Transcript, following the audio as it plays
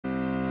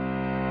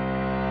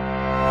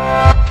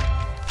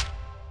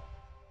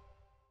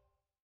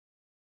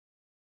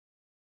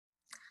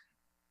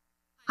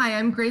Hi,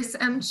 I'm Grace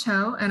M.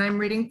 Cho, and I'm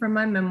reading from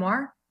my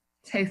memoir,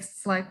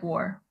 Tastes Like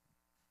War.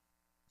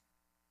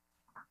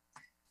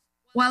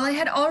 While I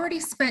had already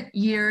spent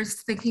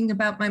years thinking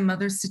about my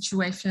mother's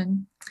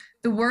situation,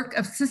 the work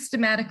of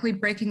systematically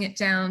breaking it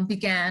down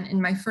began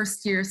in my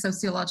first year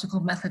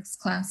sociological methods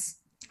class,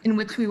 in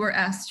which we were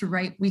asked to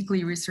write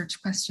weekly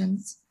research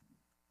questions.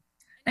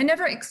 I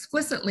never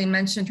explicitly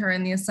mentioned her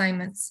in the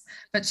assignments,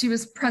 but she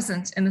was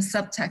present in the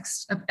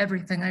subtext of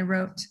everything I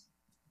wrote.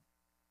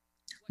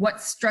 What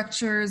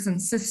structures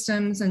and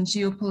systems and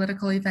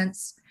geopolitical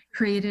events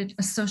created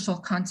a social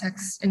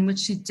context in which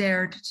she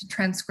dared to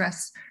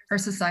transgress her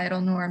societal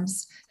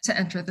norms to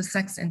enter the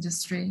sex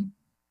industry?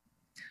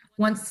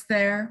 Once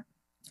there,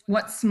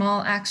 what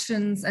small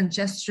actions and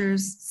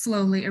gestures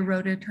slowly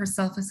eroded her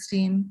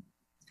self-esteem?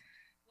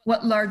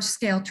 What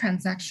large-scale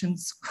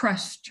transactions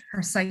crushed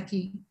her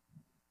psyche?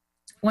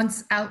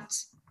 Once out,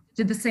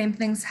 did the same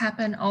things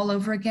happen all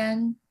over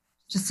again,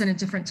 just in a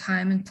different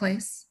time and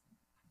place?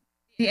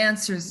 The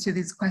answers to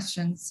these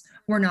questions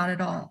were not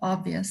at all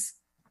obvious.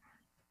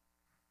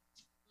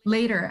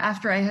 Later,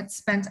 after I had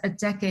spent a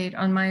decade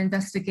on my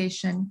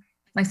investigation,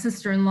 my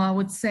sister-in-law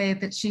would say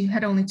that she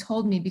had only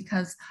told me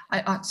because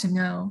I ought to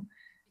know,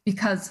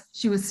 because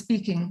she was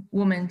speaking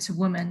woman to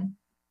woman.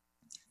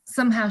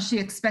 Somehow she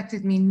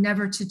expected me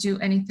never to do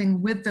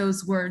anything with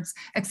those words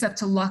except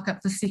to lock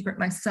up the secret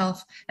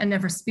myself and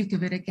never speak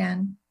of it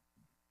again.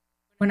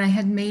 When I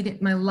had made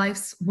it my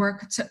life's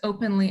work to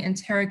openly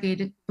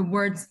interrogate the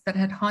words that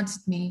had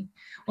haunted me,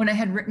 when I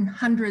had written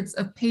hundreds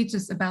of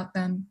pages about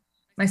them,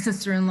 my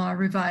sister-in-law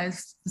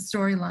revised the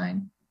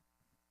storyline.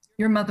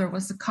 Your mother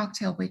was a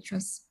cocktail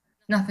waitress,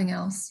 nothing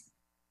else.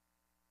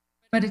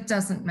 But it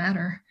doesn't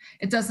matter.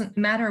 It doesn't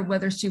matter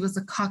whether she was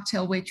a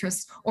cocktail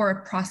waitress or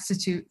a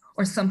prostitute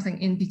or something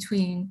in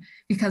between,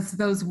 because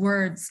those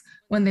words,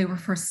 when they were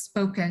first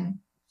spoken,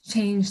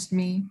 changed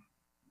me.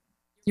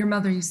 Your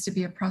mother used to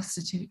be a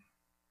prostitute.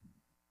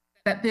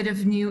 That bit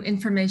of new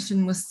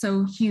information was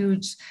so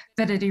huge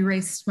that it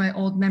erased my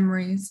old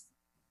memories.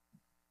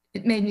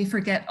 It made me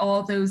forget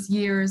all those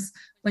years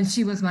when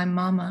she was my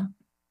mama,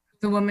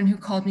 the woman who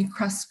called me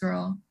crust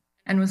girl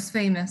and was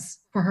famous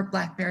for her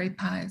blackberry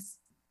pies.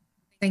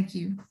 Thank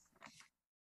you.